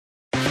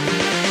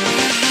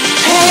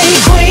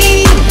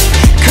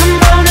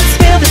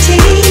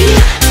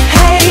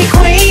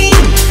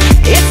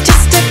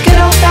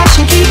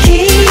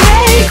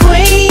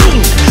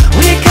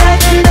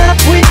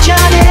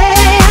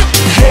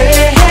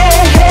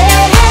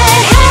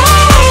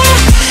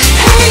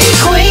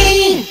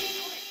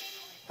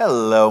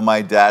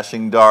my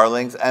dashing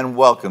darlings, and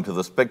welcome to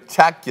the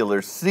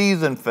spectacular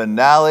season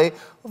finale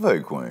of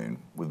Hey Qween,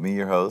 with me,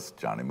 your host,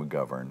 Jonny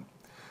McGovern.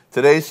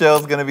 Today's show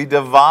is going to be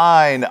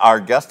divine. Our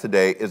guest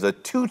today is a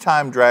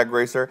two-time drag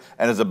racer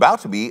and is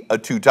about to be a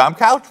two-time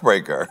couch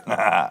breaker.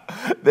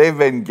 They've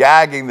been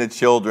gagging the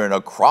children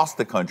across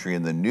the country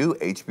in the new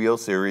HBO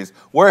series,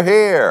 We're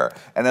Here,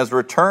 and has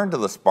returned to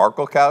the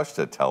Sparkle Couch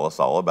to tell us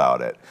all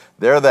about it.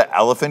 They're the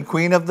elephant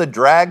queen of the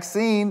drag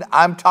scene.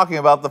 I'm talking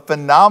about the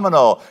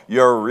phenomenal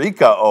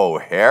Eureka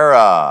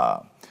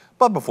O'Hara.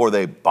 But before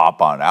they bop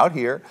on out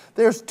here,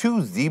 there's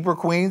two zebra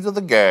queens of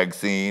the gag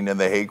scene in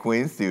the Hey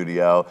Qween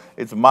studio.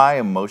 It's my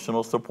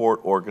emotional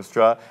support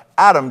orchestra,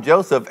 Adam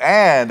Joseph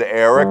and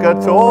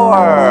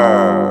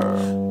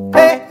Erickatoure.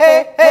 Hey,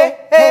 hey, hey,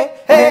 hey,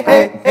 hey,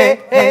 hey, hey,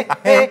 hey,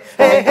 hey,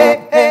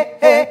 hey, hey,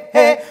 hey,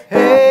 hey,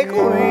 hey,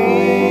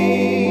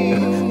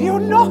 Qween. You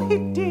know he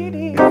did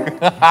it.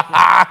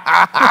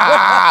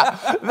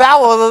 That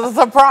was a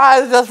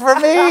surprise just for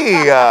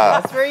me.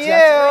 That's for you.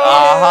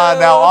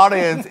 Now,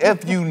 audience,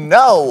 if you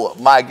know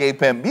My Gay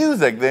Pimp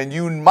music, then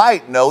you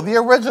might know the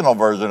original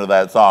version of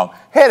that song.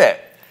 Hit it.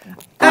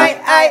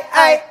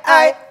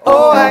 I,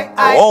 oh, I,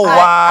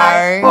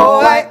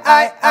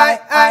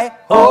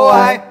 oh,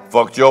 I.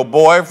 Fucked your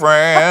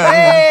boyfriend.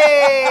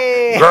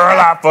 Hey. Girl,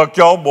 I fucked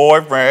your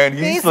boyfriend.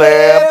 He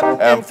slipped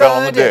and fell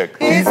on the dick.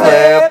 He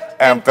slipped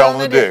and fell on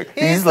the dick.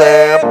 He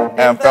slipped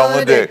and fell on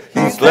the dick.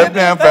 He slipped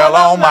and fell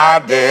on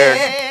my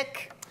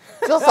dick.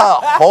 Just a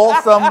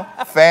wholesome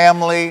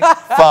family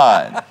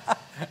fun.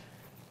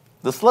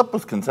 The slip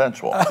was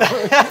consensual.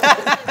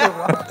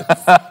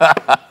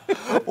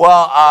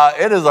 Well,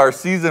 it is our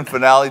season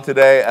finale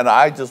today, and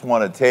I just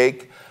want to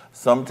take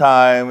some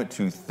time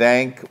to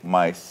thank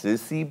my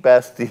sissy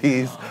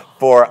besties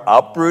for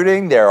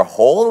uprooting their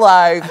whole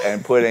life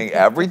and putting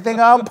everything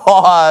on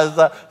pause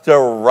to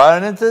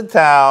run into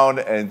town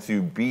and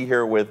to be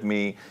here with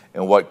me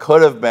in what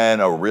could have been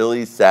a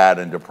really sad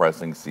and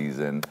depressing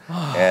season.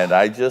 And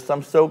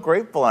I'm so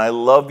grateful. And I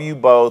love you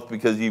both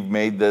because you've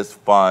made this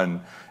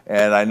fun.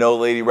 And I know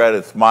Lady Red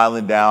is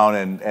smiling down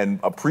and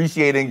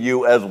appreciating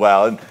you as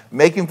well, and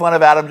making fun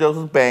of Adam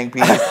Joseph's bang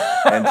piece,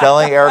 and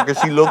telling Erica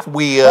she looks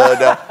weird,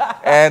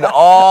 and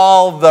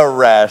all the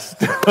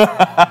rest.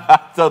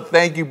 So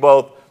thank you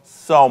both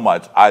so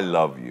much. I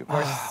love you.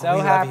 We're so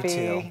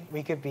happy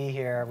we could be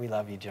here. We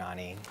love you,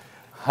 Jonny.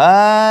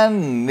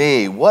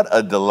 Honey, what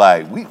a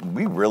delight. We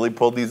really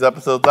pulled these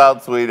episodes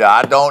out, sweetie.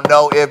 I don't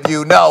know if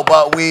you know,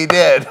 but we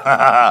did.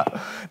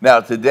 Now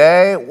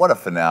today, what a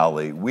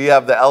finale. We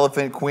have the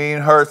elephant queen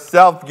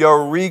herself,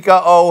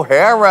 Eureka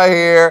O'Hara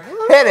here.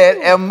 Hit it,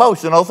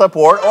 emotional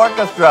support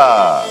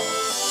orchestra.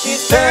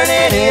 She's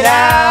turning it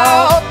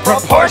out,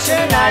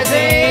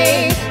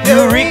 proportionizing.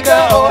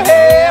 Eureka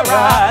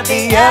O'Hara,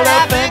 the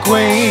elephant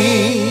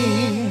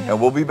queen. And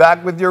we'll be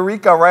back with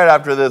Eureka right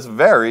after this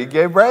very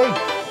gay break.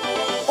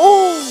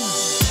 Ooh.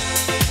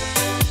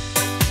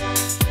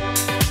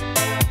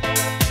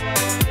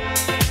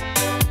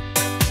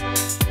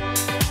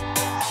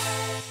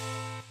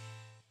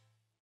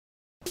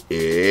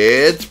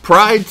 It's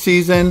Pride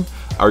season.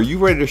 Are you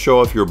ready to show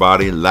off your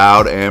body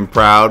loud and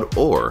proud,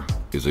 or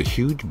is a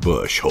huge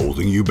bush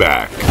holding you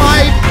back?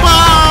 My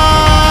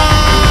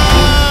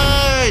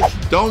bush!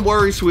 Don't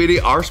worry, sweetie.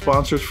 Our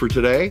sponsors for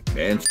today,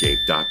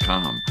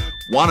 Manscaped.com,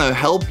 want to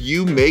help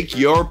you make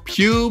your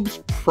pubes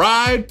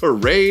Pride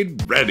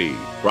Parade ready.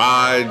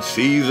 Pride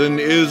season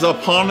is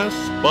upon us,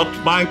 but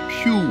my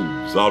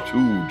pubes are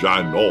too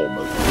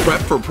ginormous.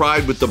 Prep for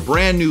Pride with the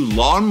brand new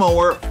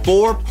Lawnmower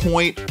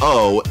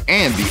 4.0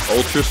 and the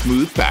Ultra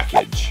Smooth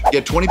package.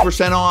 Get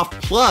 20% off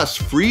plus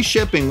free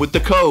shipping with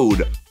the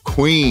code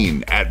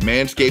QUEEN at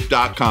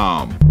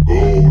Manscaped.com.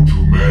 Go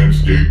to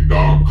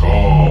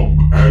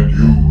Manscaped.com and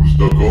use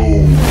the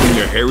code. When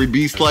you're a hairy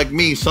beast like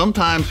me,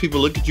 sometimes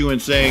people look at you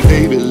and say,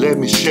 baby, let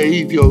me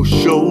shave your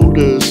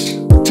shoulders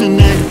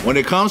tonight. When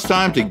it comes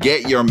time to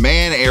get your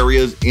man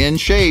areas in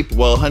shape,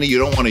 well, honey, you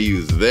don't want to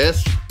use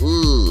this.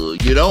 Ooh,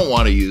 you don't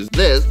want to use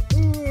this.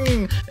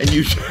 And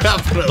you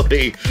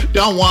definitely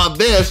don't want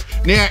this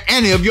near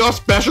any of your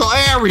special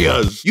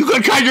areas. You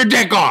could cut your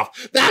dick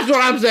off. That's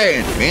what I'm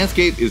saying.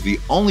 Manscaped is the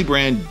only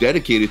brand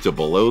dedicated to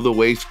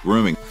below-the-waist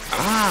grooming.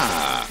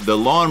 The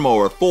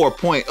Lawnmower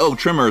 4.0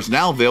 trimmer is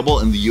now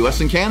available in the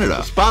US and Canada.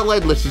 The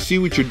Spotlight lets you see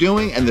what you're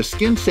doing, and the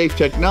skin-safe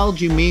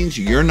technology means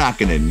you're not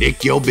gonna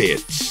nick your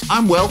bits.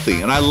 I'm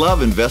wealthy, and I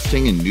love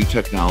investing in new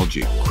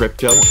technology.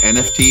 Crypto,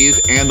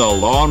 NFTs, and the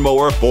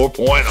Lawnmower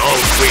 4.0,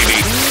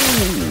 sweetie.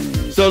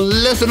 So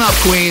listen up,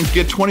 queens.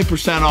 Get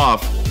 20%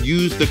 off.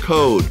 Use the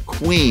code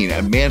QUEEN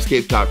at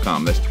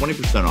Manscaped.com. That's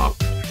 20% off,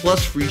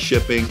 plus free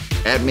shipping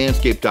at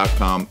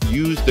Manscaped.com.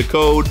 Use the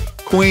code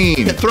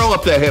QUEEN. Throw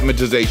up that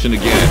hypnotization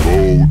again.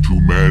 Go to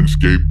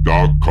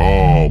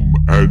Manscaped.com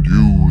and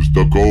use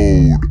the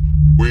code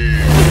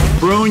QUEEN.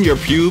 Prune your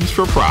pubes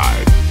for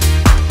pride.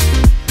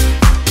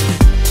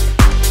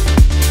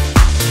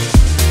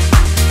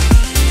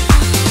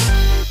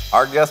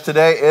 Our guest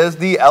today is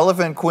the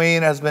Elephant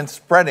Queen, has been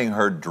spreading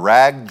her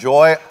drag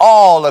joy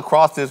all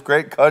across this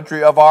great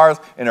country of ours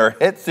in her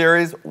hit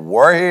series,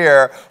 We're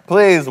Here.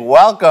 Please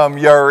welcome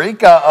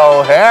Eureka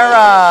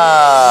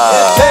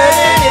O'Hara.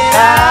 Turning it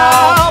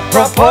out,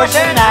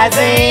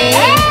 proportionizing.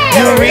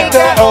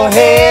 Eureka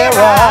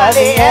O'Hara,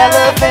 the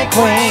Elephant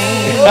Queen.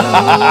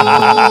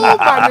 Ooh,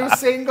 my new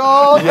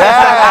single.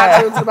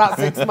 Yeah. iTunes in about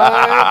 6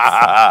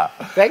 months.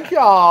 Thank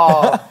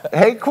y'all.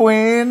 Hey,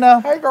 Queen.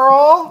 Hey,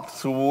 girl.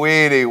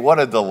 Sweetie, what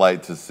a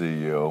delight to see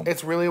you.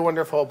 It's really a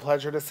wonderful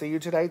pleasure to see you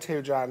today,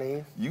 too,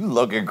 Johnny. You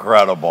look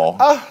incredible.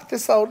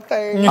 This old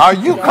thing. Are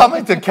you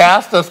coming to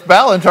cast a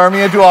spell and turn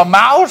me into a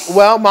mouse?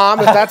 Well, Mom,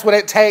 if that's what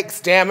it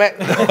takes, damn it.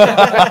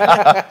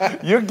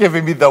 You're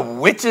giving me the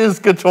witch's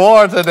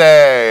couture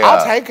today.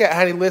 I'll take it,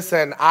 honey.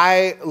 Listen,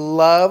 I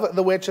love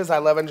the witches. I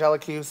love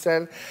Angelica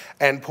Houston.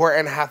 And poor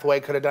Anne Hathaway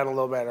could have done a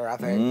little better, I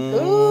think.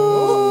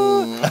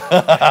 Ooh.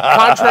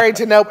 Contrary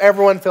to nope,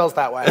 everyone feels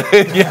that way.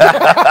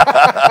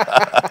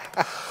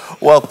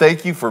 Well,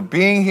 thank you for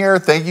being here.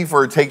 Thank you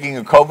for taking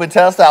a COVID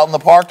test out in the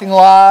parking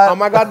lot. Oh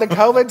my God, the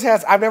COVID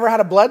test. I've never had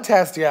a blood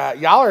test yet.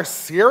 Y'all are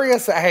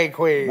serious at Hey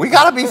Qween. We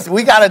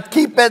gotta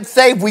keep it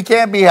safe. We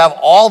can't have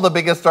all the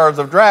biggest stars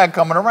of drag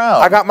coming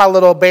around. I got my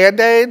little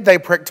Band-Aid. They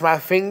pricked my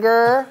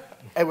finger.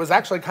 It was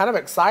actually kind of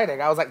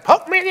exciting. I was like,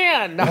 poke me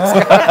in. No,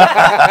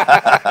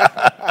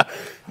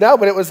 no,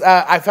 but it was,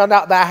 I found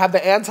out that I had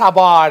the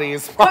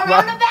antibodies.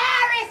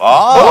 Coronavirus!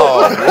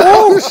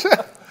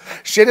 Oh,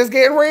 Shit is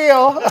getting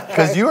real.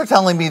 because you were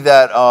telling me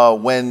that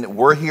when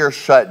We're Here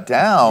shut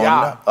down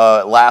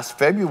last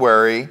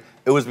February,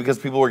 it was because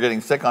people were getting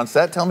sick on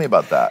set. Tell me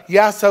about that.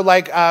 Yeah, so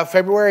like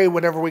February,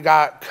 whenever we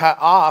got cut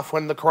off,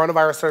 when the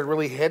coronavirus started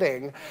really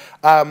hitting,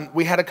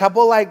 we had a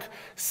couple like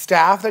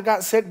staff that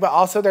got sick, but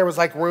also there was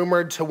like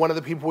rumored to one of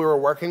the people we were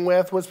working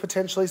with was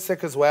potentially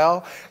sick as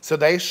well. So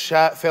they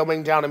shut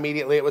filming down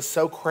immediately. It was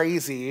so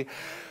crazy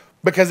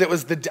because it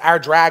was our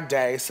drag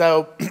day.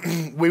 So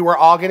we were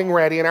all getting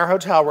ready in our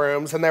hotel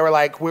rooms, and they were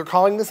like, we're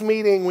calling this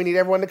meeting. We need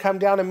everyone to come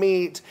down and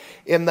meet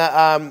in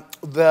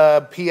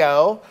the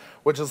PO,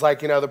 which is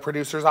like, you know, the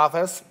producer's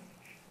office.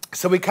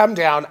 So we come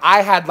down.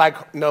 I had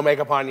like no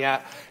makeup on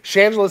yet.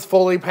 Shangela's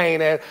fully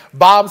painted.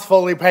 Bob's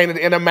fully painted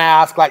in a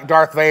mask like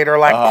Darth Vader,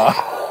 like.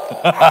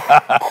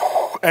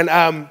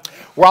 And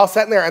we're all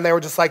sitting there, and they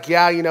were just like,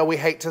 yeah, you know, we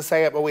hate to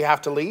say it, but we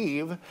have to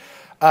leave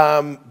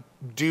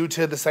due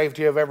to the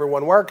safety of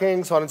everyone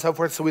working, so on and so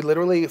forth. So we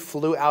literally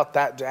flew out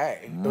that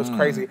day. It was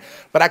crazy.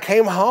 But I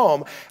came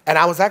home, and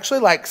I was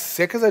actually like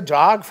sick as a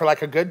dog for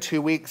like a good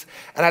 2 weeks,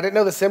 and I didn't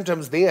know the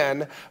symptoms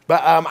then,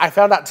 but I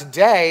found out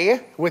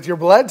today with your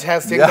blood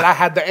testing that I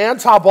had the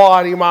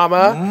antibody,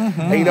 mama.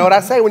 And you know what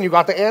I say, when you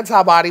got the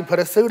antibody, put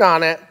a suit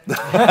on it.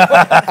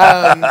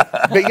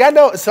 But yeah,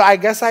 no, so I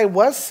guess I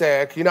was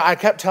sick. You know, I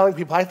kept telling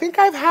people, I think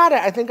I've had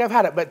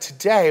it. But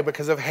today,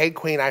 because of Hey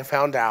Qween, I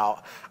found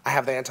out I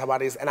have the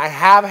antibodies, and I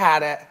have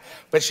had it,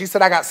 but she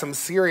said I got some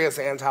serious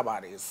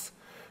antibodies.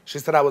 She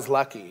said I was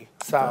lucky.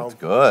 So That's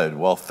good.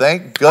 Well,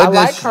 thank goodness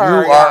I like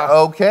her, you are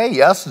okay.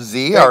 Yes,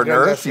 Z, our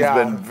nurse, she's yeah.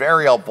 been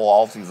very helpful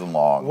all season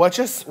long. what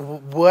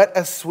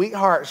a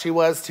sweetheart she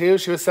was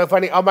tid. She was so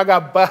funny. Oh my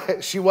God,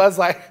 but she was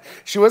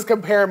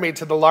comparing me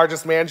to the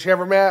largest man she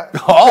ever met.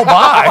 Oh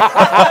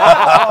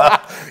my!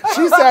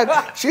 She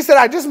said,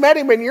 I just met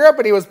him in Europe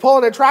and he was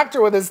pulling a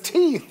tractor with his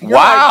teeth. You're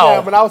Wow.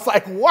 like him. And I was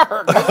like,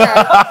 work.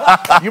 Okay.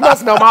 You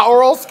must know my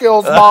oral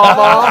skills,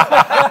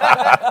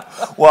 mama.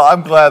 Well,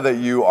 I'm glad that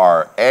you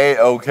are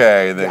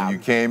A-okay, that you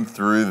came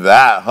through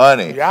that,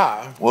 honey.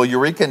 Yeah. Well,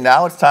 Eureka,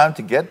 now it's time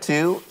to get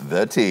to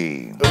the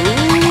tea.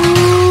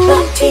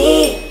 The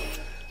tea.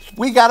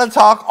 We got to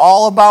talk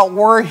all about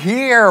We're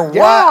Here.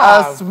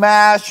 Yeah. What a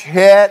smash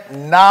hit,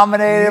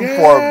 nominated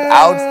for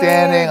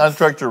Outstanding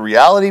Unstructured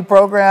Reality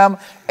Program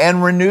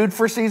and renewed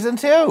for season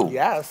 2.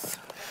 Yes.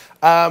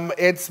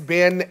 It's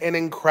been an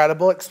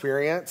incredible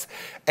experience.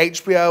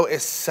 HBO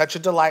is such a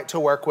delight to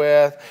work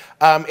with.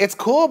 It's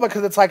cool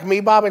because it's like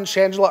me, Bob, and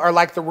Shangela are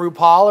like the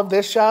RuPaul of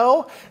this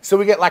show. So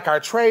we get like our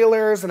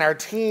trailers and our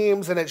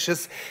teams, and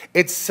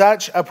it's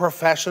such a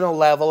professional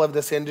level of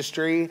this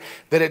industry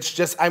that it's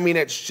just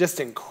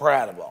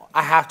incredible,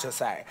 I have to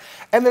say.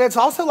 And then it's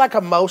also like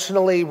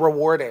emotionally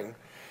rewarding.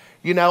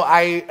 You know,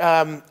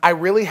 I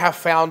really have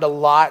found a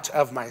lot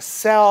of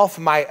myself,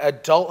 my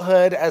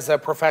adulthood as a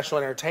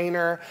professional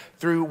entertainer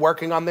through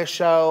working on this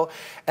show,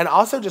 and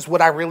also just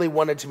what I really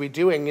wanted to be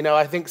doing. You know,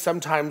 I think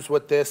sometimes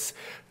with this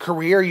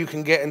career, you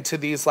can get into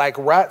these like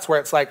ruts where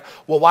it's like,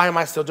 well, why am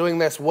I still doing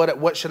this?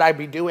 What should I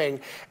be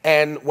doing?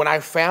 And when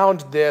I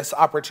found this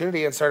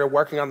opportunity and started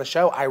working on the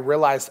show, I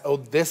realized, oh,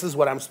 this is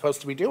what I'm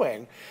supposed to be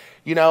doing.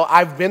 You know,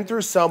 I've been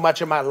through so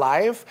much in my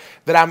life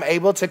that I'm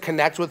able to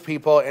connect with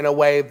people in a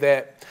way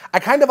that I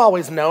kind of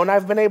always known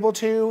I've been able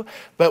to,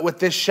 but with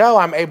this show,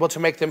 I'm able to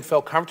make them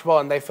feel comfortable,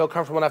 and they feel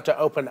comfortable enough to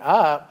open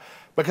up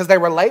because they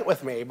relate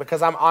with me,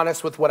 because I'm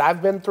honest with what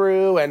I've been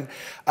through, and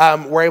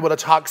we're able to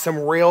talk some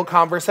real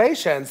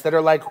conversations that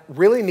are like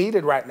really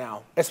needed right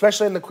now,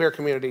 especially in the queer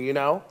community, you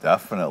know?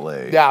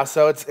 Definitely. Yeah,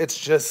 so it's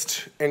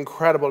just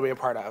incredible to be a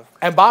part of.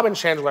 And Bob and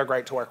Shangela are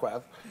great to work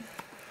with.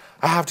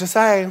 I have to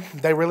say,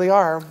 they really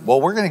are.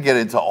 Well, we're going to get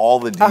into all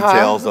the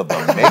details of the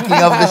making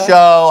of the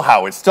show,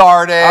 how it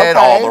started,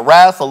 all the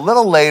rest a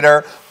little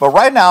later. But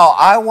right now,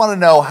 I want to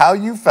know how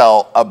you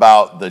felt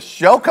about the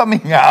show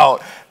coming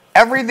out,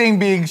 everything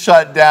being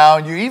shut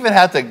down. You even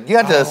had to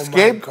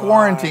escape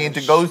quarantine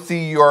to go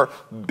see your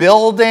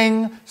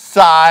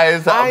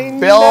building-size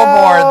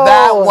billboard.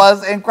 That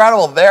was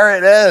incredible. There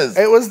it is.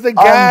 It was the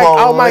gag.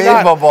 Oh my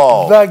God.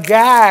 The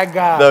gag.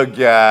 The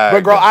gag.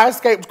 But girl, I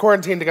escaped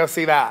quarantine to go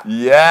see that.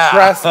 Yeah.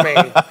 Trust me.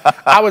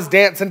 I was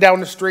dancing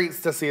down the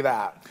streets to see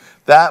that.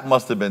 That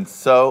must have been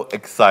so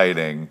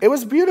exciting. It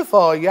was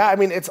beautiful, yeah. I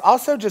mean, it's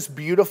also just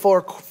beautiful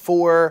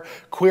for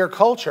queer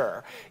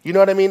culture. You know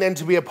what I mean? And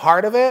to be a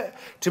part of it,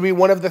 to be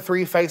one of the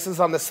 3 faces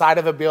on the side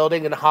of a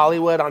building in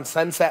Hollywood on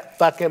Sunset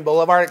fucking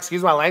Boulevard,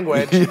 excuse my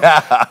language.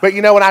 Yeah. But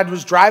you know, when I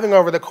was driving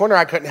over the corner,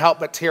 I couldn't help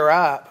but tear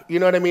up. You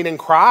know what I mean? And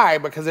cry,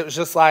 because it was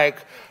just like,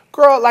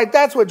 girl, like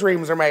that's what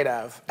dreams are made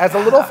of. As a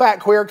little fat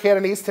queer kid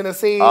in East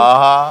Tennessee, you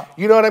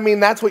know what I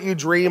mean? That's what you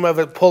dream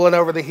of, pulling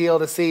over the hill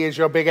to see is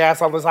your big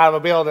ass on the side of a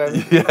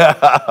building.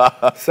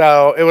 Yeah.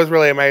 So it was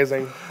really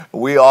amazing.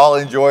 We all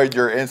enjoyed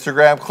your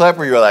Instagram clip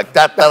where you were like,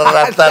 da da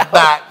da da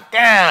da.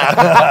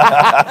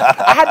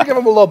 I had to give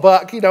him a little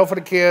buck, you know, for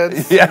the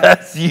kids.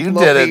 Yes, you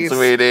did it, piece.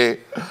 sweetie.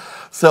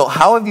 So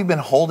how have you been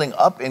holding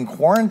up in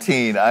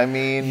quarantine? I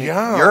mean,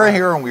 you're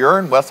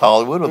in West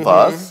Hollywood with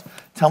us.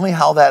 Tell me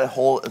how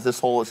this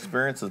whole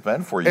experience has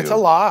been for you. It's a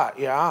lot,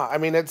 yeah. I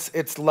mean,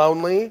 it's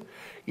lonely.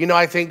 You know,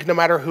 I think no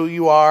matter who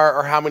you are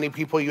or how many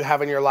people you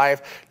have in your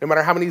life, no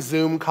matter how many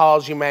Zoom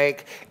calls you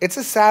make, it's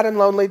a sad and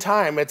lonely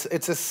time. It's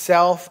a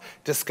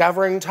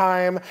self-discovering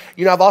time.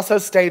 You know, I've also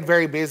stayed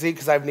very busy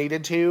because I've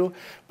needed to,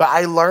 but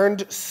I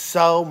learned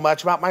so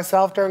much about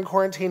myself during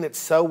quarantine. It's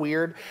so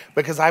weird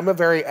because I'm a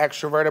very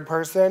extroverted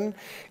person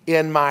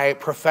in my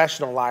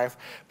professional life,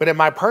 but in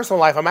my personal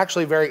life, I'm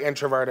actually very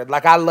introverted.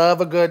 Like, I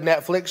love a good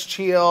Netflix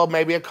chill,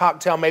 maybe a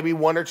cocktail, maybe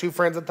 1 or 2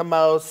 friends at the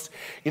most,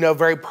 you know,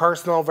 very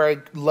personal, very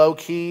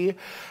low-key.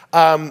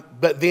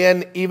 But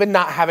then even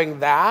not having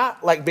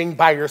that, like being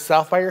by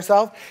yourself,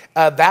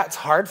 that's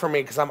hard for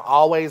me because I'm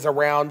always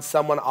around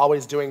someone,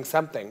 always doing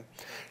something.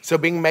 So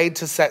being made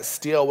to sit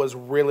still was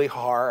really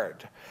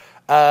hard.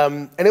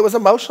 And it was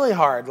emotionally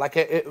hard. Like,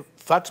 it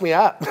fucked me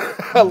up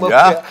a little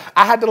bit.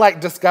 I had to, like,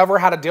 discover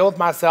how to deal with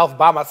myself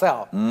by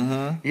myself.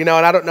 You know,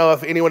 and I don't know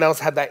if anyone else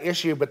had that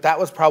issue, but that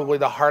was probably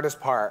the hardest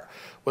part,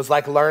 was,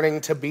 like,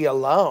 learning to be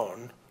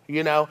alone.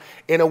 You know,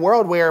 in a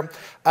world where,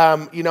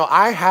 you know,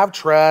 I have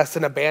trust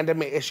and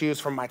abandonment issues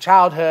from my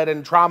childhood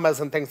and traumas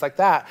and things like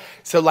that.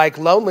 So, like,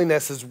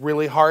 loneliness is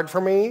really hard for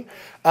me.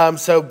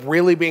 So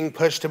really being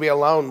pushed to be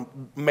alone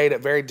made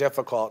it very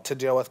difficult to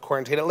deal with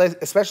quarantine,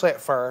 especially at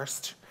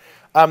first.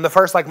 The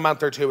first, like,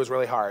 month or 2 was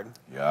really hard.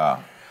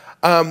 Yeah.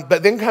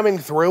 But then coming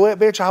through it,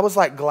 bitch, I was,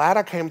 like, glad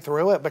I came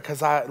through it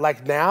because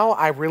now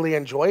I really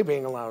enjoy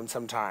being alone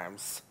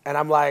sometimes. And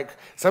I'm like,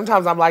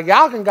 sometimes I'm like,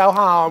 y'all can go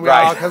home,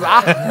 y'all, because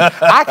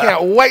I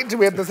can't wait to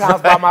be at this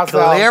house by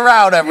myself. Clear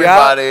out,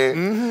 everybody. Yep.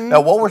 Now,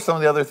 what were some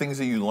of the other things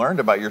that you learned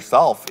about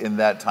yourself in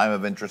that time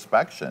of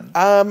introspection?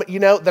 You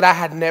know, that I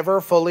had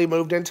never fully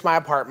moved into my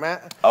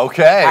apartment.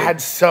 Okay. I had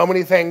so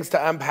many things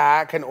to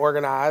unpack and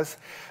organize.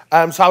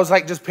 So I was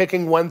like just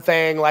picking one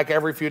thing like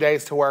every few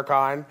days to work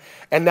on.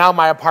 And now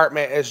my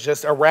apartment is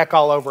just a wreck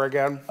all over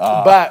again.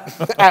 But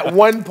at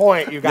one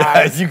point, you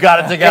guys. You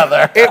got it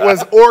together. It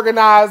was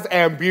organized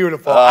and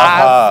beautiful,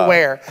 I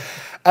swear.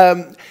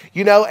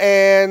 You know,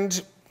 and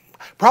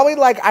probably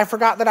like I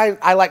forgot that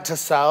I like to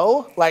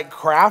sew, like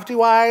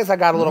crafty-wise. I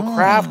got a little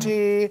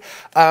crafty.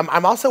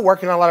 I'm also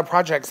working on a lot of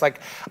projects.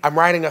 Like I'm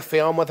writing a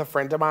film with a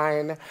friend of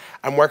mine.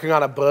 I'm working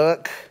on a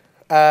book.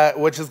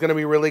 Which is going to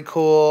be really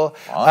cool.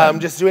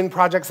 Just doing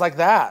projects like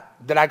that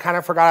I kind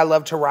of forgot I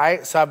love to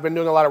write. So I've been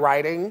doing a lot of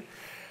writing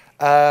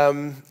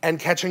and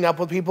catching up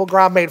with people.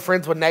 Girl, I've made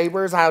friends with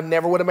neighbors I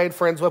never would have made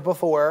friends with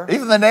before.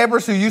 Even the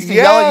neighbors who used to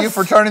yell at you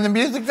for turning the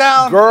music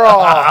down?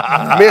 Girl,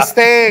 Miss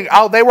Thing,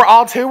 they were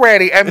all too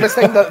ready. And Miss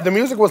Thing, the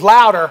music was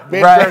louder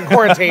during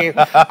quarantine.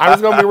 I'm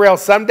just going to be real.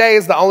 Some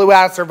days, the only way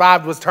I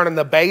survived was turning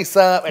the bass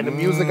up and the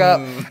music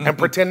up and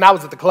pretending I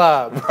was at the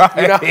club.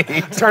 You know,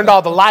 turned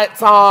all the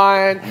lights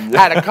on,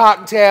 had a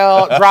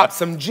cocktail, dropped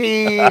some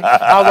G.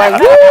 I was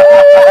like,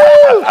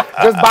 woo!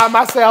 Just by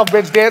myself,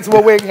 bitch, dancing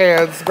with wig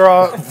hands,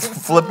 girl.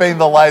 Flipping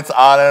the lights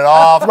on and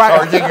off,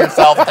 charging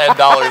yourself $10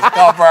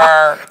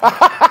 cover.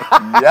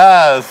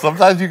 Yes,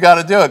 sometimes you got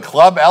to do it.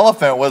 Club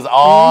Elephant was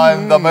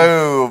on the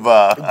move.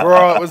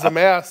 Girl, it was a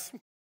mess.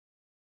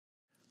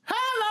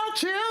 Hello,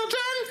 children.